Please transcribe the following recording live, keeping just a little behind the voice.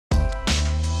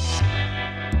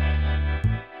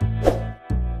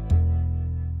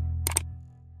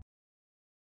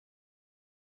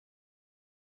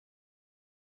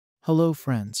Hello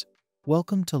friends,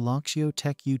 welcome to Lakshyo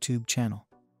Tech YouTube channel.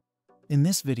 In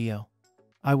this video,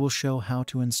 I will show how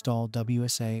to install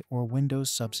WSA or Windows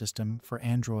Subsystem for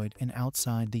Android and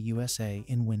outside the USA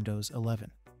in Windows 11.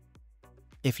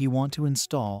 If you want to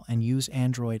install and use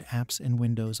Android apps in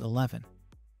Windows 11,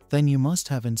 then you must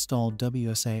have installed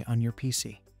WSA on your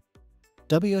PC.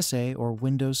 WSA or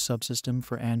Windows Subsystem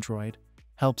for Android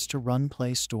helps to run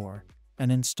Play Store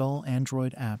and install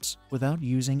Android apps without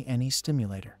using any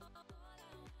stimulator.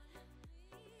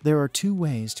 There are two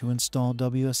ways to install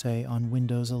WSA on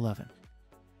Windows 11.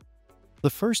 The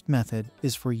first method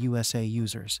is for USA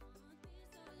users.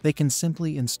 They can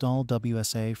simply install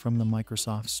WSA from the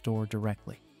Microsoft Store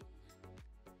directly.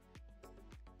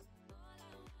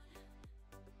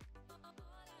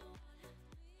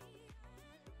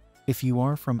 If you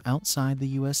are from outside the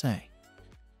USA,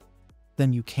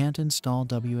 then you can't install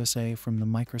WSA from the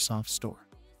Microsoft Store.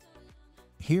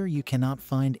 Here you cannot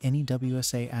find any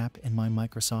WSA app in my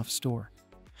Microsoft Store,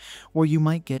 or you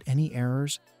might get any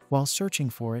errors while searching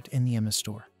for it in the MS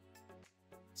Store.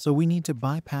 So we need to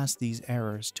bypass these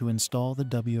errors to install the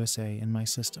WSA in my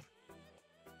system.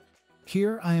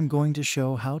 Here I am going to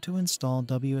show how to install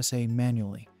WSA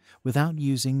manually without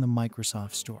using the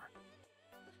Microsoft Store.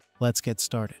 Let's get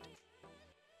started.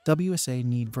 WSA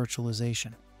need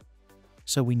virtualization,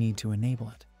 so we need to enable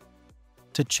it.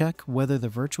 To check whether the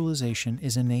virtualization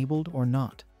is enabled or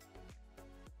not,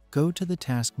 go to the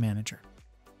Task Manager.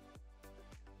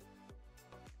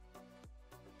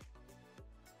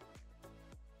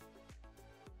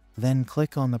 Then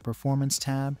click on the Performance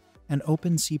tab and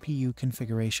open CPU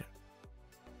Configuration.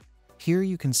 Here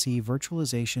you can see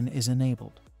virtualization is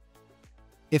enabled.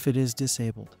 If it is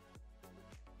disabled,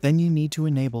 then you need to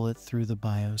enable it through the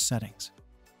BIOS settings.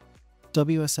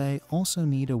 WSA also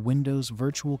need a Windows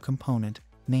virtual component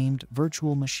named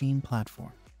Virtual Machine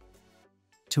Platform.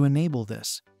 To enable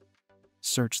this,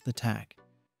 search the tag,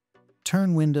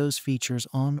 turn Windows features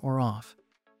on or off,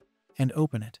 and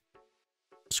open it.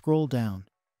 Scroll down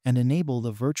and enable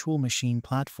the Virtual Machine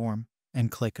Platform and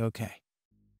click OK.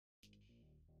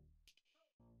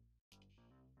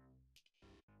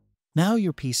 Now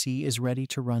your PC is ready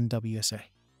to run WSA.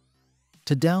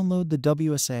 To download the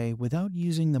WSA without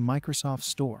using the Microsoft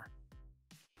Store,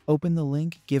 open the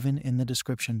link given in the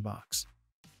description box.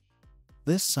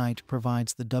 This site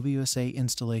provides the WSA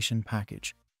installation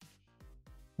package.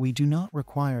 We do not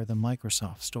require the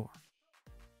Microsoft Store.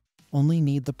 Only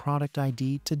need the product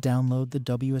ID to download the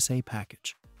WSA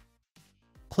package.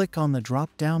 Click on the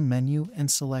drop-down menu and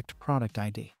select Product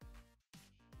ID.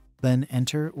 Then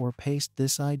enter or paste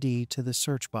this ID to the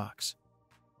search box.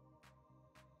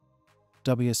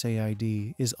 WSA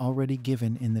ID is already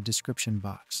given in the description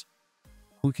box.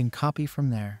 We can copy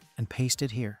from there and paste it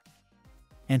here.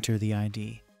 Enter the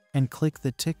ID and click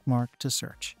the tick mark to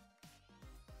search.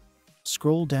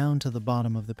 Scroll down to the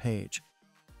bottom of the page,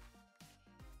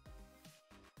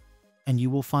 and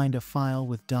you will find a file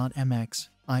with .mx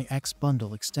ix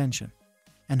bundle extension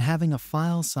and having a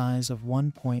file size of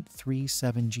 1.37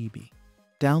 GB.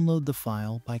 Download the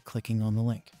file by clicking on the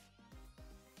link.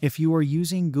 If you are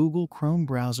using Google Chrome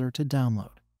browser to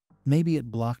download, maybe it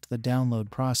blocked the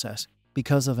download process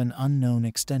because of an unknown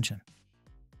extension.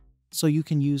 So you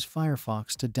can use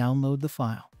Firefox to download the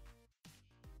file.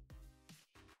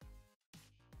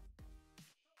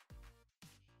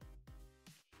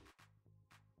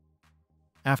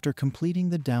 After completing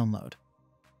the download,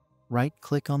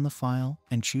 right-click on the file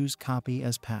and choose Copy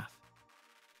as Path.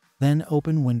 Then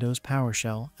open Windows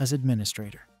PowerShell as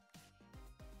administrator.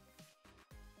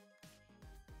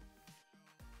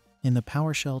 In the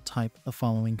PowerShell, type the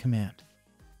following command: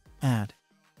 add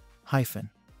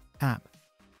 -app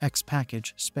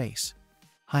xpackage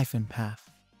 -path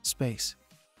space.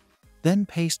 Then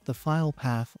paste the file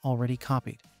path already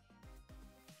copied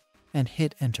and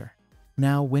hit enter.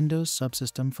 Now Windows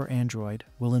Subsystem for Android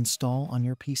will install on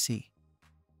your PC.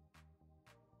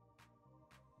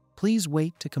 Please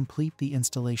wait to complete the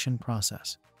installation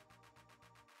process.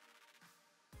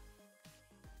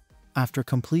 After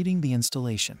completing the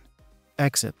installation,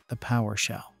 exit the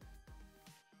PowerShell.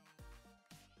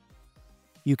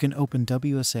 You can open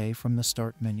WSA from the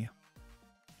Start menu.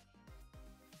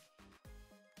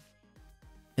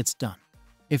 It's done.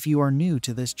 If you are new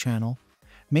to this channel,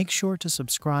 make sure to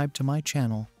subscribe to my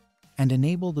channel and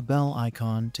enable the bell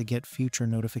icon to get future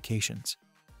notifications.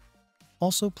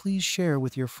 Also, please share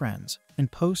with your friends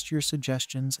and post your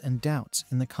suggestions and doubts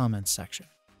in the comments section.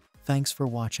 Thanks for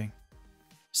watching.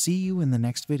 See you in the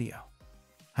next video.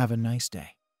 Have a nice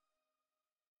day.